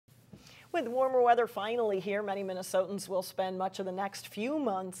With warmer weather finally here, many Minnesotans will spend much of the next few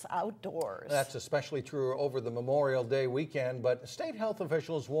months outdoors. That's especially true over the Memorial Day weekend, but state health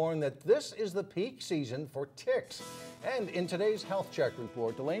officials warn that this is the peak season for ticks. And in today's Health Check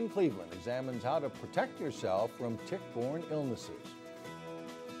report, Elaine Cleveland examines how to protect yourself from tick-borne illnesses.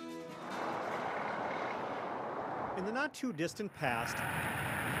 In the not-too-distant past,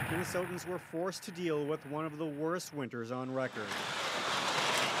 Minnesotans were forced to deal with one of the worst winters on record.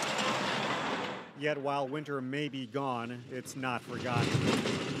 Yet while winter may be gone, it's not forgotten.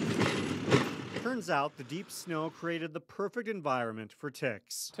 Turns out the deep snow created the perfect environment for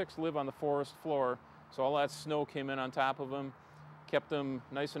ticks. Ticks live on the forest floor, so all that snow came in on top of them, kept them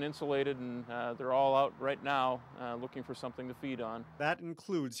nice and insulated, and they're all out right now looking for something to feed on. That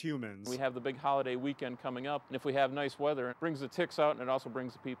includes humans. We have the big holiday weekend coming up, and if we have nice weather, it brings the ticks out and it also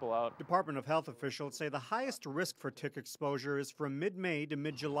brings the people out. Department of Health officials say the highest risk for tick exposure is from mid-May to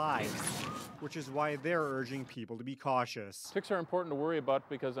mid-July, which is why they're urging people to be cautious. Ticks are important to worry about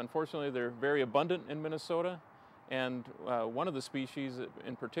because unfortunately they're very abundant in Minnesota, and one of the species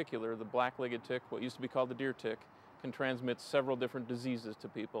in particular, the black-legged tick, what used to be called the deer tick, can transmit several different diseases to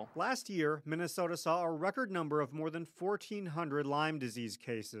people. Last year, Minnesota saw a record number of more than 1,400 Lyme disease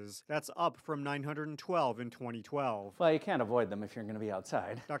cases. That's up from 912 in 2012. Well, you can't avoid them if you're going to be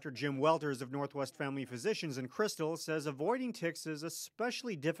outside. Dr. Jim Welters of Northwest Family Physicians in Crystal says avoiding ticks is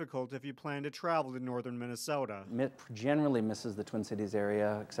especially difficult if you plan to travel to northern Minnesota. Generally misses the Twin Cities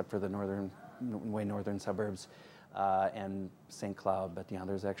area, except for the northern suburbs. And St. Cloud, but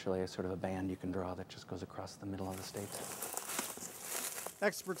there's actually a sort of a band you can draw that just goes across the middle of the state.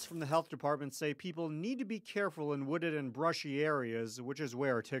 Experts from the health department say people need to be careful in wooded and brushy areas, which is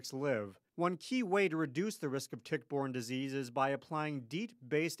where ticks live. One key way to reduce the risk of tick-borne disease is by applying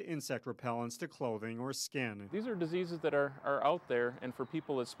DEET-based insect repellents to clothing or skin. These are diseases that are out there, and for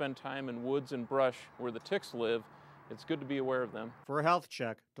people that spend time in woods and brush where the ticks live, it's good to be aware of them. For a Health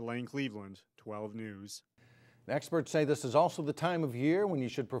Check, Elaine Cleveland, 12 News. Experts say this is also the time of year when you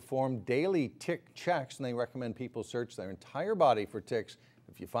should perform daily tick checks, and they recommend people search their entire body for ticks.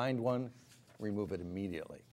 If you find one, remove it immediately.